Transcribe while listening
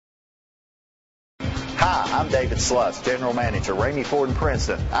Hi, I'm David Sluss, General Manager, Ramey Ford in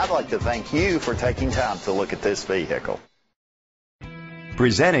Princeton. I'd like to thank you for taking time to look at this vehicle.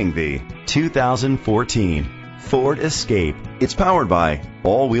 Presenting the 2014 Ford Escape. It's powered by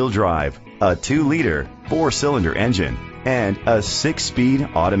all-wheel drive, a 2-liter 4-cylinder engine, and a 6-speed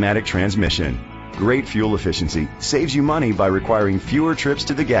automatic transmission. Great fuel efficiency saves you money by requiring fewer trips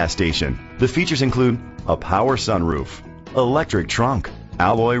to the gas station. The features include a power sunroof, electric trunk,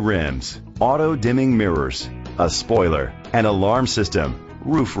 alloy rims, auto-dimming mirrors, a spoiler, an alarm system,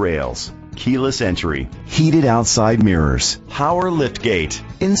 roof rails, keyless entry, heated outside mirrors, power liftgate.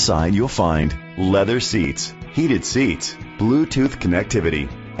 Inside you'll find leather seats, heated seats, Bluetooth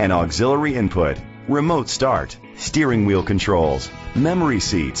connectivity, an auxiliary input, remote start, steering wheel controls, memory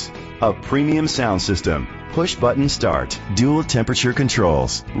seats, a premium sound system, push-button start, dual temperature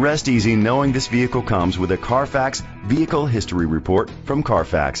controls. Rest easy knowing this vehicle comes with a Carfax Vehicle History Report from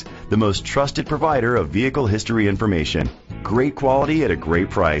Carfax, the most trusted provider of vehicle history information. Great quality at a great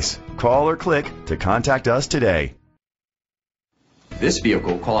price. Call or click to contact us today. This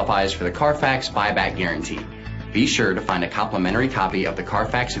vehicle qualifies for the Carfax buyback guarantee. Be sure to find a complimentary copy of the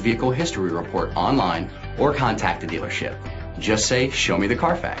Carfax Vehicle History Report online or contact the dealership. Just say, "Show me the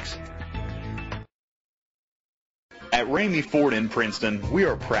Carfax." At Ramey Ford in Princeton, we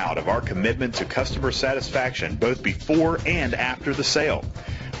are proud of our commitment to customer satisfaction both before and after the sale.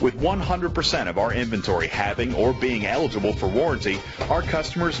 With 100% of our inventory having or being eligible for warranty, our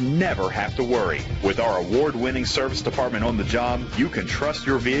customers never have to worry. With our award-winning service department on the job, you can trust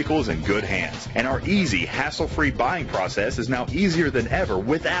your vehicles in good hands. And our easy, hassle-free buying process is now easier than ever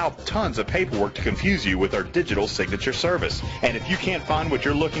without tons of paperwork to confuse you with our digital signature service. And if you can't find what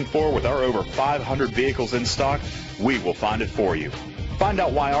you're looking for with our over 500 vehicles in stock, we will find it for you. Find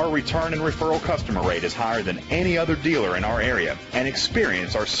out why our return and referral customer rate is higher than any other dealer in our area and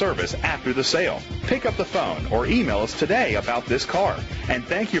experience our service after the sale. Pick up the phone or email us today about this car. And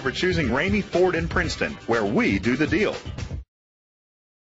thank you for choosing Ramey Ford in Princeton, where we do the deal.